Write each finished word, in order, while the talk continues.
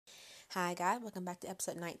Hi guys, welcome back to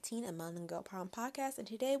episode 19 of Melon and Girl Problem Podcast, and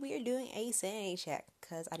today we are doing a sanity check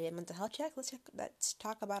because I did a mental health check. Let's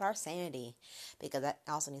talk about our sanity because that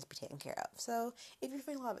also needs to be taken care of. So if you're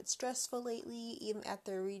feeling a little bit stressful lately, even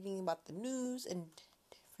after reading about the news and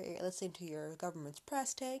listening to your government's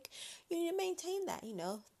press take, you need to maintain that.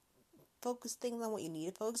 Focus things on what you need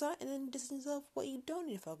to focus on, and then distance yourself what you don't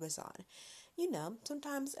need to focus on.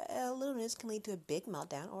 Sometimes a little news can lead to a big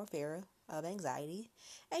meltdown or fear of anxiety,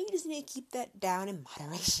 and you just need to keep that down in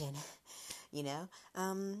moderation.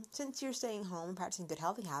 Since you're staying home and practicing good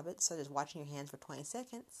healthy habits, such as washing your hands for 20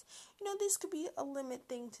 seconds, this could be a limit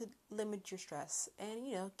thing to limit your stress. And,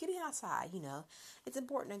 getting outside, it's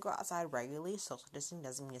important to go outside regularly. Social distancing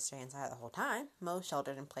doesn't mean to stay inside the whole time. Most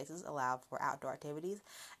sheltered-in places allow for outdoor activities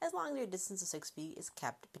as long as your distance of 6 feet is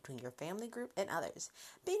kept between your family group and others.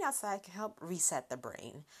 Being outside can help reset the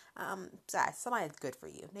brain. Besides, sunlight is good for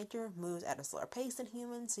you. Nature moves at a slower pace than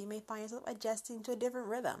humans, so you may find yourself adjusting to a different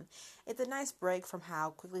rhythm. It's a nice break from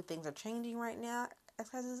how quickly things are changing right now.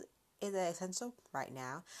 Exercise is essential right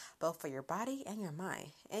now, both for your body and your mind.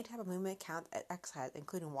 Any type of movement counts as exercise,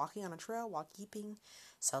 including walking on a trail while keeping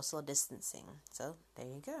social distancing. So there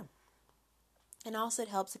you go. And also it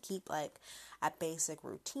helps to keep a basic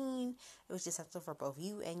routine. It was essential for both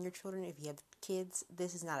you and your children. If you have kids,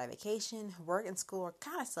 this is not a vacation. Work and school are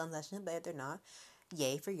kind of still in session, but if they're not,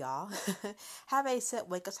 yay for y'all. Have a set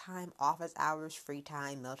wake-up time, office hours, free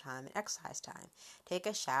time, meal time, and exercise time. Take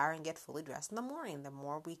a shower and get fully dressed in the morning. The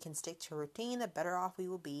more we can stick to a routine, the better off we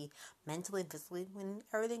will be mentally and physically when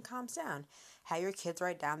everything calms down. Have your kids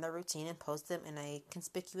write down their routine and post them in a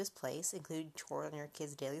conspicuous place, including chores on your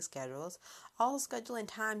kids' daily schedules. Also schedule in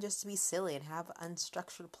time just to be silly and have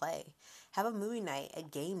unstructured play. Have a movie night, a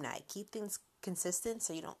game night. Keep things consistent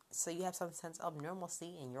so you have some sense of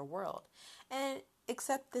normalcy in your world. And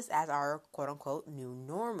accept this as our quote-unquote new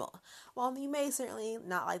normal. While you may certainly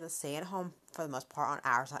not like to stay at home for the most part on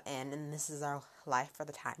hours on end, and this is our life for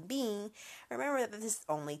the time being, remember that this is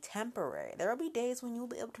only temporary. There will be days when you will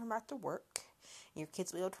be able to return back to work, and your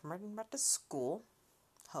kids will be able to return back to school,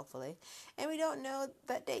 hopefully, and we don't know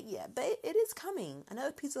that date yet, but it is coming.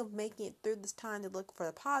 Another piece of making it through this time to look for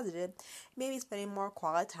the positive, maybe spending more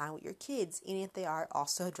quality time with your kids, even if they are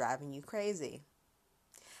also driving you crazy.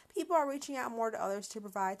 People are reaching out more to others to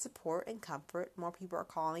provide support and comfort. More people are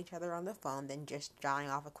calling each other on the phone than just jotting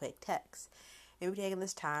off a quick text. Maybe taking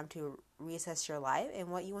this time to reassess your life and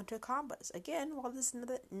what you want to accomplish. Again, while this is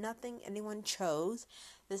nothing anyone chose,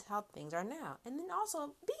 this is how things are now. And then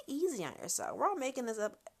also, be easy on yourself. We're all making this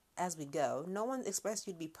up as we go. No one expects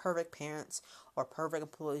you to be perfect parents or perfect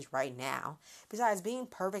employees right now. Besides, being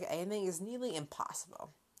perfect at anything is nearly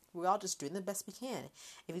impossible. We're all just doing the best we can.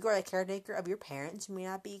 If you are a caretaker of your parents, you may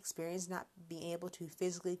not be experienced not being able to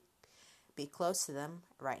physically be close to them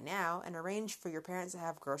right now, and arrange for your parents to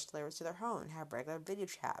have grocery delivered to their home and have regular video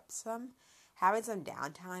chats. Having some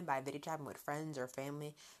downtime by video chatting with friends or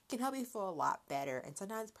family can help you feel a lot better, and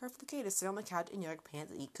sometimes it's perfectly okay to sit on the couch in your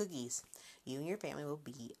pants and eat cookies. You and your family will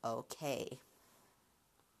be okay.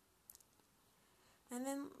 And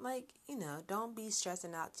then, don't be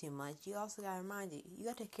stressing out too much. You also got to remind you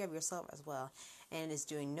got to take care of yourself as well. And it's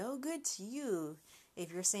doing no good to you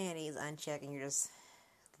if your sanity is unchecked and you're just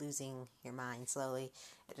losing your mind slowly.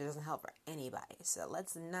 It doesn't help for anybody. So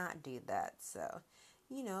let's not do that. So,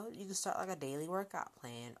 you can start like a daily workout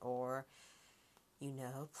plan or,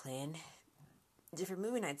 plan different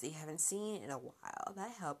movie nights that you haven't seen in a while.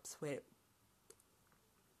 That helps with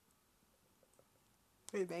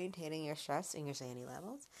maintaining your stress and your sanity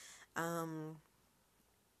levels. Another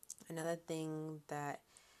thing that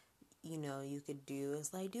you could do is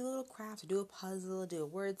do a little craft, do a puzzle, do a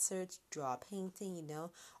word search, draw a painting,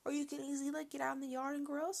 or you can easily get out in the yard and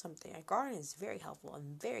grow something. A garden is very helpful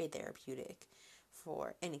and very therapeutic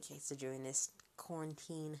for any case of during this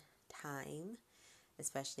quarantine time,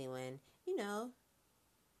 especially when you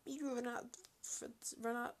run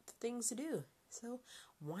out things to do. So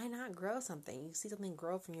why not grow something? You see something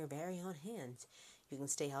grow from your very own hands. You can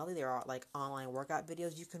stay healthy. There are online workout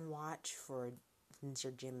videos you can watch since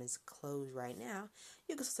your gym is closed right now.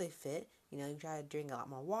 You can stay fit. You try to drink a lot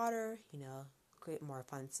more water. Create more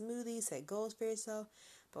fun smoothies. Set goals for yourself,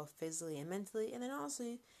 both physically and mentally. And then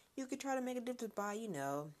also you could try to make a difference by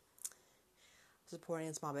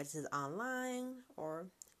supporting small businesses online or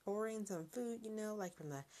ordering some food. From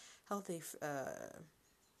the healthy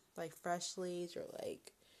Freshly's or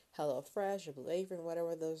Hello Fresh or Blue Apron,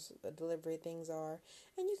 whatever those delivery things are.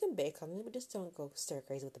 And you can bake something, but just don't go stir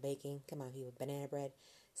crazy with the baking. Come on, people. Banana bread,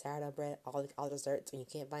 sourdough bread, all desserts when you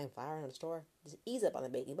can't find flour in the store. Just ease up on the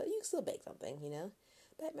baking, but you can still bake something,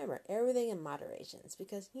 But remember, everything in moderations,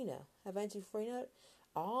 because, eventually before you know it,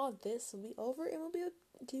 all this will be over and we'll be able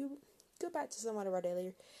to go back to somewhat of our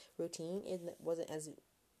daily routine. It wasn't as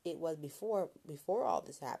it was before all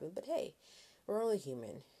this happened, but hey, we're only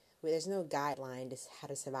human. There's no guideline to how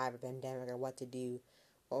to survive a pandemic or what to do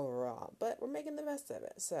overall, but we're making the best of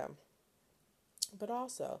it. So, but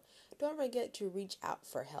also, don't forget to reach out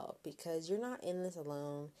for help because you're not in this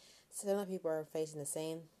alone. Some other people are facing the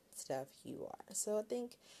same stuff you are. So I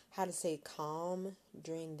think how to stay calm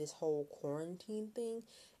during this whole quarantine thing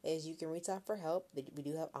is you can reach out for help. We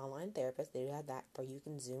do have online therapists. They do have that, or you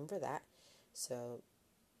can Zoom for that. So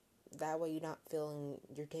that way you're not feeling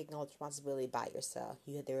you're taking all the responsibility by yourself.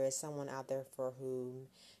 There is someone out there for whom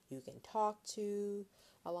you can talk to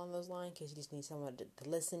along those lines because you just need someone to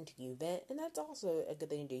listen to you vent, and that's also a good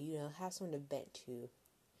thing to do. Have someone to vent to.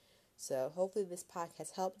 So hopefully this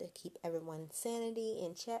podcast helped to keep everyone's sanity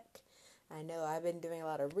in check. I know I've been doing a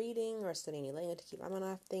lot of reading or studying new language to keep my mind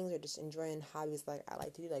off things, or just enjoying hobbies like I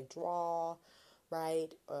like to do, like draw,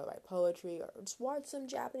 write, or write poetry, or just watch some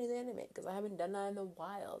Japanese anime because I haven't done that in a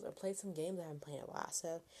while, or play some games I haven't played in a while.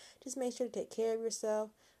 So just make sure to take care of yourself.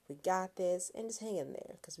 We got this, and just hang in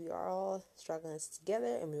there because we are all struggling this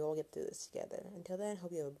together, and we all get through this together. Until then,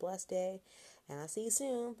 hope you have a blessed day, and I'll see you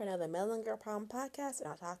soon for another Melon Girl Problem podcast, and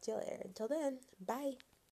I'll talk to you later. Until then, bye.